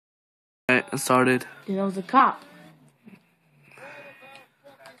started. That was a cop.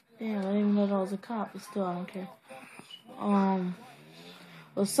 Damn, I didn't even know that was a cop, but still, I don't care.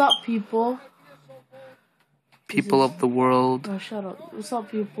 What's up, people? People of the world. Oh, shut up. What's up,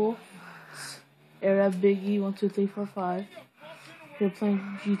 people? Arab Biggie 12345. We're playing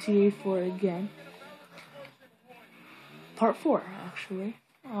GTA 4 again. Part 4, actually.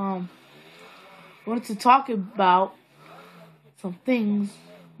 Wanted to talk about some things,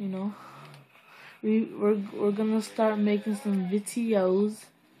 you know. We're gonna start making some videos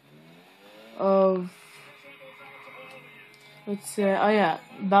of, let's say,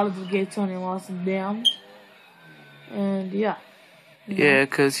 Ballads of Gay Tony and Lost and Damned. And yeah. Yeah,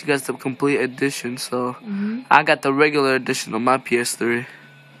 because he got the complete edition, so I got the regular edition on my PS3.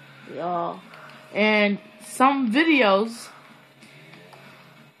 Yeah. And some videos,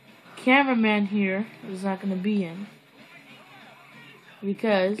 cameraman here is not going to be in.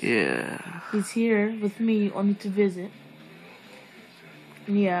 Because he's here with me only to visit.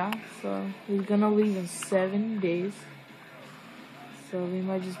 Yeah, so he's going to leave in 7 days. So we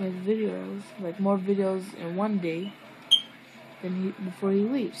might just make videos, like more videos in one day before he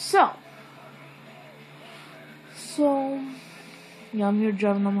leaves. So yeah, I'm here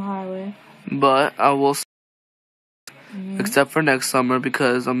driving on the highway. But I will, except for next summer,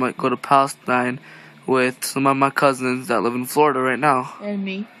 because I might go to Palestine with some of my cousins that live in Florida right now. And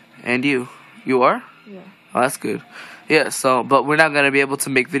me. And you. You are? Yeah. Oh, that's good. Yeah, so, but we're not going to be able to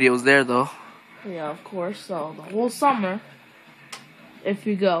make videos there, though. Yeah, of course. So, the whole summer, if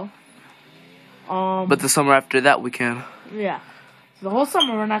we go. But the summer after that, we can. Yeah. So, the whole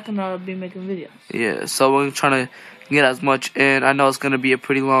summer, we're not going to be making videos. Yeah, so we're trying to get as much in. I know it's going to be a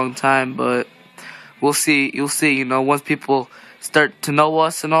pretty long time, but we'll see. You'll see, you know, once people start to know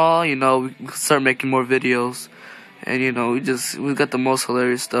us and all, you know, we can start making more videos. And, you know, we got the most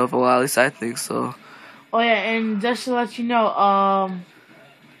hilarious stuff. Well, at least I think so. Oh, yeah, and just to let you know,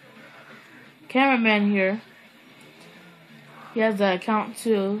 cameraman here, he has an account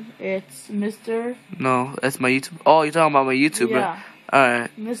too. It's Mr. No, that's my YouTube. Oh, you're talking about my YouTube, yeah. Right?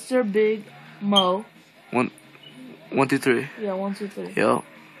 Alright. Mr. Big Mo. 1, 2, 3. Yeah, 1, 2, 3. Yo.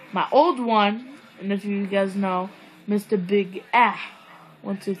 My old one, and if you guys know, Mr. Big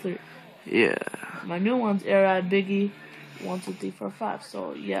 1, 2, 3. Yeah. My new one's Arab Biggie 1, 2, 3, 4, 5.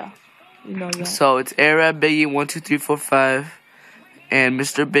 So yeah, you know that. So it's Arab Biggie 1, 2, 3, 4, 5, and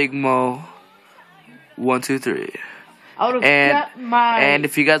Mr. Big Mo 1, 2, 3. And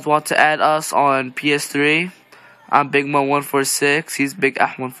if you guys want to add us on PS3, I'm Big Mo 146. He's Big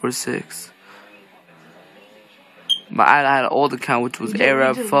 146. I had an old account which was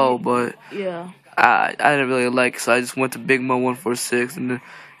Arab Foe, but I didn't really like, so I just went to Big Mo 146, and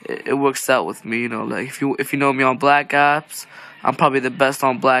it works out with me, you know. Like if you know me on Black Ops, I'm probably the best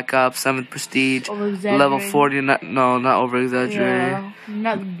on Black Ops, 7th Prestige, level 40. No, not over exaggerating. Yeah,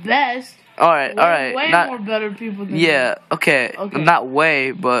 not the best. All right. Way more better people than me. Okay. Not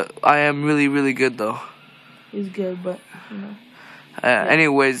way, but I am really, really good though. He's good, but you know.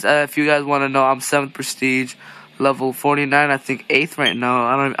 Anyways, if you guys want to know, I'm 7th Prestige, level 49. I think 8th right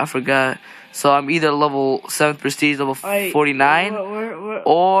now. I forgot. So I'm either level 7th Prestige, level 49,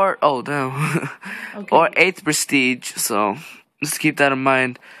 or or 8th Prestige. So just keep that in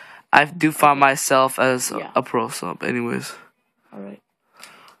mind. I do find myself as a pro sub. Anyways. All right.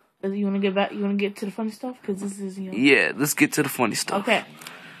 You wanna get back? You wanna get to the funny stuff? Cause this is Yeah, let's get to the funny stuff. Okay.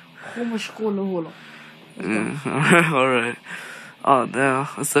 Alright. Oh damn,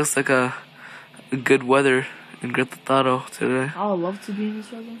 this looks like a good weather in Gretado today. I would love to be in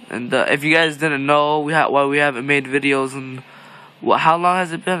this weather. And if you guys didn't know, why we haven't made videos in how long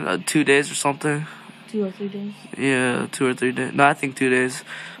has it been? 2 days or something? 2 or 3 days. Yeah, 2 or 3 days. No, I think 2 days.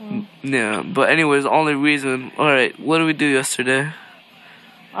 Yeah, but anyways, the only reason. Alright, what did we do yesterday?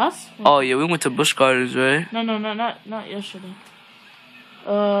 Us? Oh yeah, we went to Busch Gardens, right? No, not yesterday.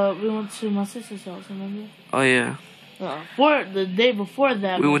 We went to my sister's house, remember? Oh yeah. For the day before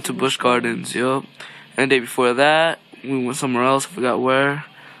that, we went to Busch Gardens, yup. And the day before that, we went somewhere else, I forgot where.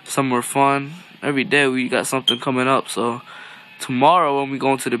 Somewhere fun. Every day we got something coming up, so tomorrow when we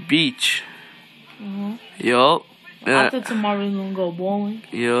going to the beach. Yup. After tomorrow we're gonna go bowling.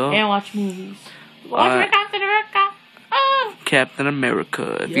 Yeah. And watch movies. Watch Captain America. Captain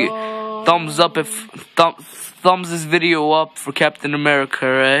America. If you thumbs up thumbs this video up for Captain America,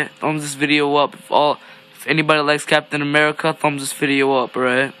 right? Thumbs this video up if anybody likes Captain America, thumbs this video up,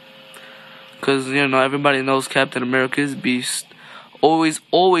 right? Cause you know everybody knows Captain America is beast. Always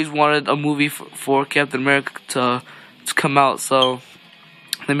wanted a movie for Captain America to come out, so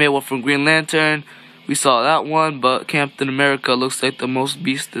they made one from Green Lantern. We saw that one, but Captain America looks like the most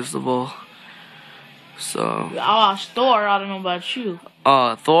beastest of all. So I watched Thor. I don't know about you.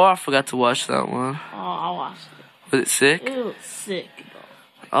 Thor, I forgot to watch that one. Oh, I watched it. Was it sick? It was sick,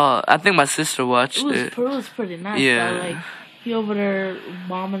 though. I think my sister watched it. It was pretty nice. Yeah. Though. Like, he over there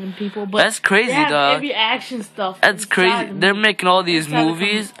bombing people. But that's crazy, they have dog. Every action stuff. That's crazy. They're making all these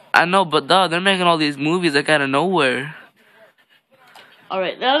movies. I know, but dog, they're making all these movies like out of nowhere. All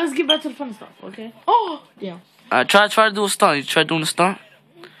right, now let's get back to the fun stuff, okay? Oh, yeah. Try to do a stunt. You try doing a stunt.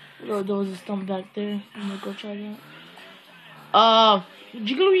 There was a stunt back there. I'm gonna go try that.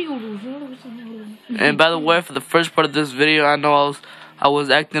 And by the way, for the first part of this video, I know I was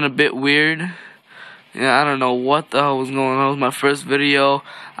acting a bit weird. Yeah, I don't know what the hell was going on. It was my first video.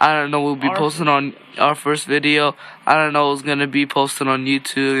 I don't know we'll be posting on our first video. I don't know it was gonna be posted on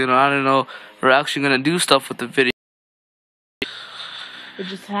YouTube. You know, I don't know we're actually gonna do stuff with the video. It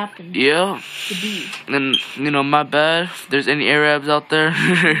just happened. Yeah. To be. And you know, my bad. If there's any Arabs out there,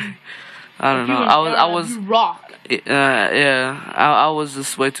 I don't know. I was. You rock. Yeah. I was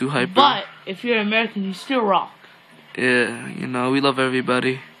just way too hyper. But if you're American, you still rock. Yeah. You know, we love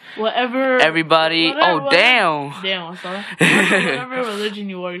everybody. Everybody. Oh, damn. Damn, I'm sorry. Whatever religion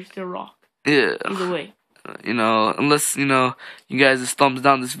you are, you still rock. Yeah. Either way. You know, unless, you know, you guys just thumbs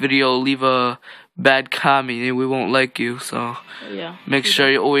down this video, leave a bad comment, and we won't like you. So, yeah. Make sure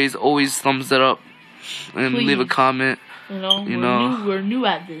you always thumbs it up and leave a comment. You know, we're new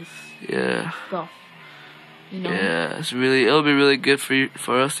at this. Yeah. Stuff. You know? Yeah, it'll be really good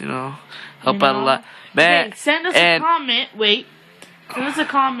for us, you know. Help out a lot. Okay, send us a comment. Wait. Send us a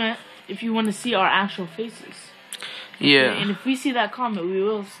comment if you want to see our actual faces. Okay? Yeah. And if we see that comment, we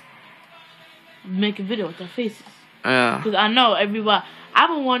will make a video with our faces. Yeah. Because I know everybody. I've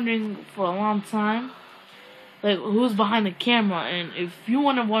been wondering for a long time, like, who's behind the camera. And if you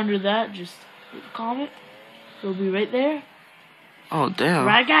want to wonder that, just leave a comment. It'll be right there. Oh, damn.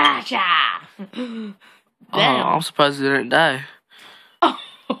 Right, gotcha. Damn. Oh, I'm surprised he didn't die.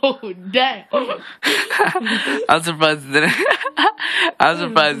 Oh, damn. I'm surprised he didn't.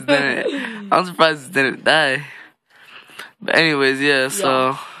 I'm surprised he didn't die. But anyways, yeah,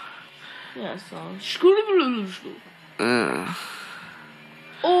 so. Yeah, so.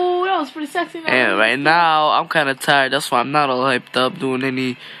 Oh, that was pretty sexy. And right now, I'm kind of tired. That's why I'm not all hyped up doing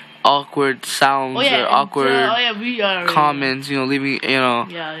any awkward sounds or awkward comments, you know, leaving, you know.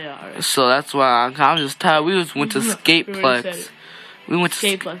 Yeah, alright. So that's why I'm just tired. We just went to Skateplex. We went to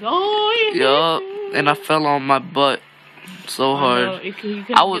Skateplex. Oh, yeah. Yup, and I fell on my butt so hard. You couldn't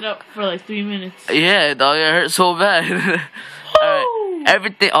get up for like 3 minutes. Yeah, dog, it hurt so bad. Alright,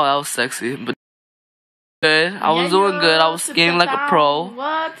 everything. Oh, that was sexy, but good. I was doing good. I was skating like a pro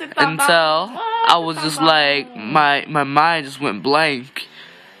until I was just like my mind just went blank.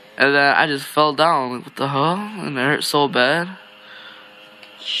 And then I just fell down. Like, what the hell? And it hurt so bad.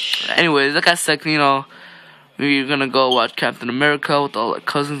 Anyways, like I said, you know, we're gonna go watch Captain America with all our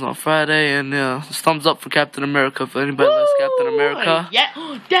cousins on Friday. And yeah, thumbs up for Captain America. If anybody likes Captain America,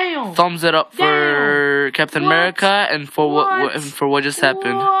 yeah, damn. Thumbs it up for Captain America and for what just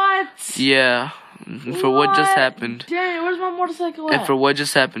happened. What? Yeah, for what just happened. Damn, where's my motorcycle at? And for what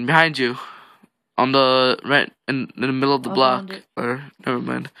just happened behind you. On the right in the middle of the block, or never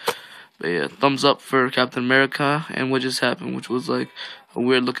mind. But yeah, thumbs up for Captain America and what just happened, which was like a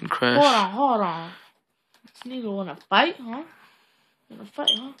weird looking crash. Hold on. This nigga wanna fight, huh?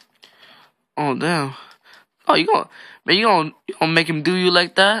 Oh damn! Oh, you gonna make him do you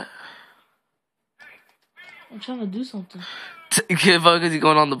like that? I'm trying to do something. Because he's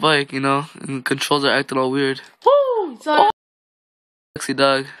going on the bike, you know, and the controls are acting all weird. Woo! Sexy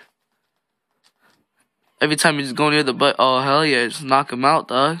dog. Every time you just go near the butt, oh hell yeah, just knock him out,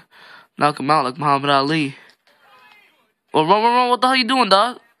 dog. Knock him out like Muhammad Ali. Well, run, what the hell you doing,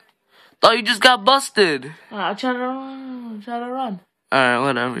 dog? Dog, you just got busted. I try to run. Alright,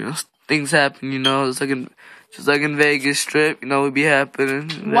 whatever, you know, things happen, you know, just like in Vegas Strip, you know, it be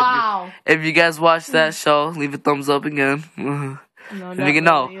happening. Wow. If you guys watch that show, leave a thumbs up again.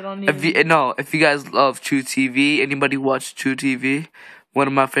 If you guys love True TV, anybody watch True TV, one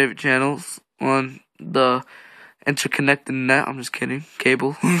of my favorite channels on the interconnected net. I'm just kidding.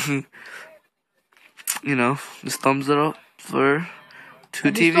 Cable. You know, just thumbs it up for True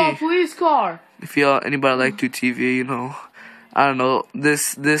TV. Saw a police car. If anybody like True TV, you know, I don't know,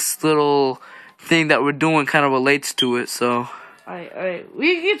 this little thing that we're doing kind of relates to it. So. Alright.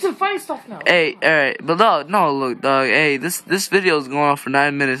 We get to funny stuff now. Hey, alright, but no, look, dog. Hey, this video is going on for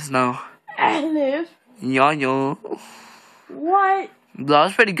 9 minutes now. Alice. Yo. What? That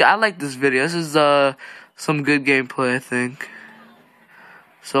was pretty good. I like this video. This is some good gameplay, I think.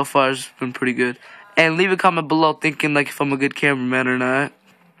 So far, it's been pretty good. And leave a comment below thinking like if I'm a good cameraman or not.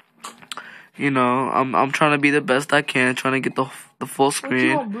 You know, I'm trying to be the best I can, trying to get the full What you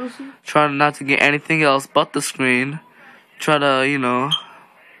screen, want, Brucey? trying not to get anything else but the screen. Try to, you know,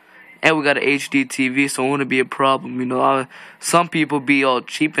 and we got an HD TV, so it wouldn't be a problem. You know, some people be all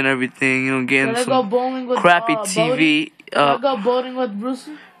cheap and everything. You know, getting Should I go bowling some with, crappy Bodie? TV. Should I go bowling with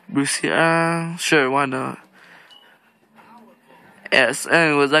Brucey? Brucey, sure, why not? Yes,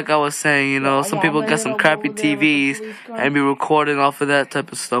 anyways, like I was saying, you know, Yeah, some I'm people gonna got hit some up crappy over there with the TVs police car. and be recording off of that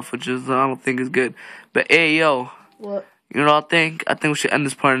type of stuff, which is, I don't think is good. But hey, yo, What? you know what I think? I think we should end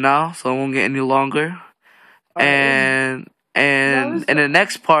this part now, so it won't get any longer. And in the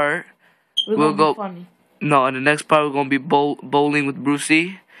next part, we'll go. Funny. No, in the next part, we're gonna be bowling with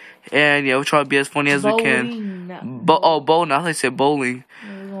Brucey. And yeah, we'll try to be as funny as we can. Bowling. I thought you said bowling.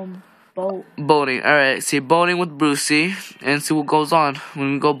 Bowling. Alright, see bowling with Brucey and see what goes on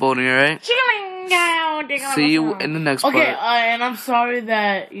when we go bowling, alright? See you in the next part. Okay, and I'm sorry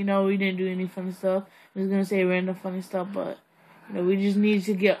that, you know, we didn't do any funny stuff. I was gonna say random funny stuff, but, you know, we just need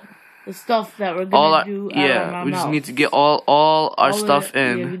to get the stuff that we're gonna do out of our we just mouths. need to get all our stuff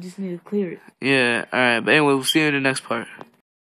in. Yeah, we just need to clear it. Yeah, alright, but anyway, we'll see you in the next part.